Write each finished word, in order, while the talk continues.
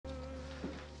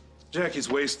Jackie's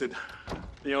wasted.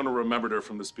 The owner remembered her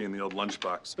from this being the old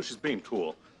lunchbox. So she's being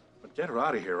cool. But get her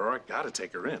out of here or I gotta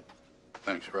take her in.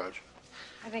 Thanks, Raj.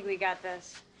 I think we got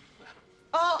this.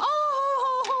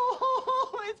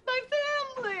 It's my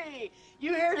family.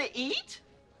 You here to eat?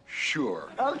 Sure.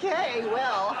 Okay,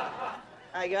 well,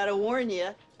 I gotta warn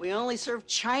you, we only serve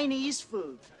Chinese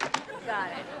food.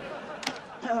 Got it.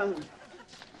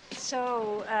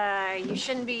 So, you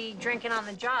shouldn't be drinking on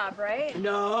the job, right?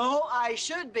 No, I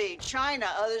should be. China,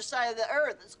 other side of the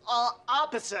earth. It's all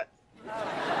opposite.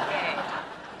 Okay.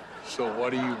 So what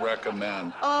do you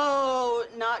recommend? Oh,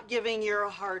 not giving your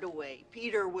heart away.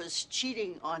 Peter was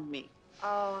cheating on me.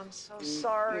 Oh, I'm so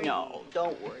sorry. No,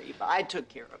 don't worry. I took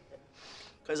care of it.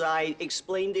 Because I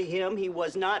explained to him he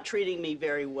was not treating me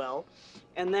very well.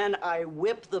 And then I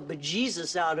whipped the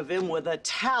bejesus out of him with a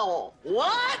towel.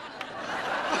 What?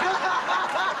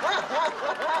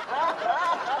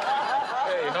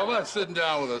 Hey, how about sitting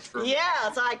down with us for a minute?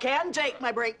 Yes, I can take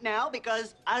my break now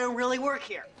because I don't really work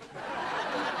here.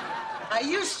 I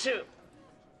used to.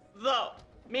 Though,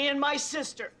 me and my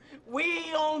sister,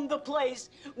 we owned the place.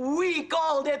 We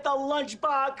called it the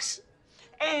Lunchbox.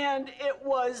 And it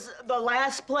was the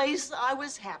last place I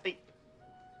was happy.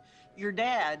 Your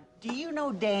dad, do you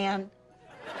know Dan?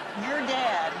 Your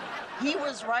dad, he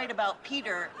was right about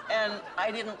Peter, and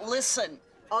I didn't listen.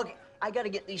 Okay, I gotta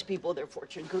get these people their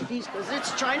fortune cookies, because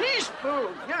it's Chinese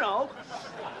food, you know.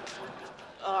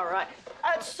 All right.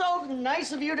 It's so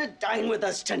nice of you to dine with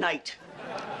us tonight.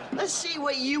 Let's see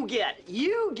what you get.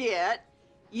 You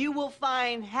will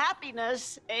find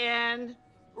happiness and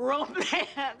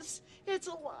romance. It's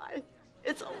a lie.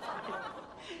 It's a lie.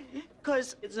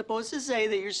 Because it's supposed to say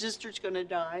that your sister's gonna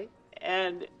die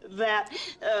and that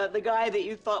the guy that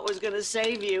you thought was gonna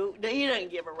save you, he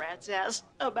doesn't give a rat's ass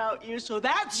about you, so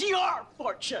that's your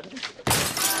fortune.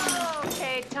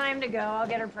 Okay, time to go. I'll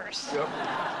get her purse. Yep.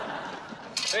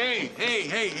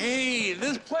 Hey,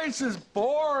 this place is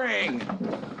boring.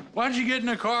 Why don't you get in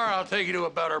the car? I'll take you to a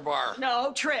better bar.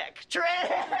 No, trick. It's a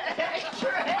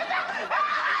trick.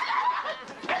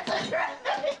 It's a trick.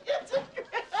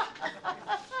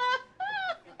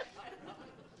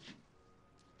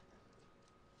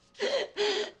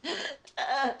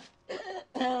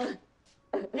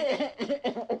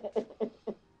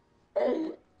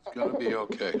 It's gonna be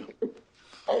okay.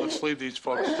 Let's leave these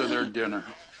folks to their dinner.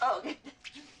 Okay.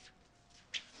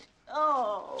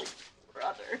 Oh,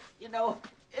 brother, you know,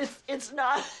 it's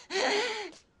not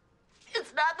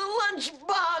the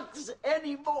lunchbox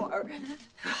anymore.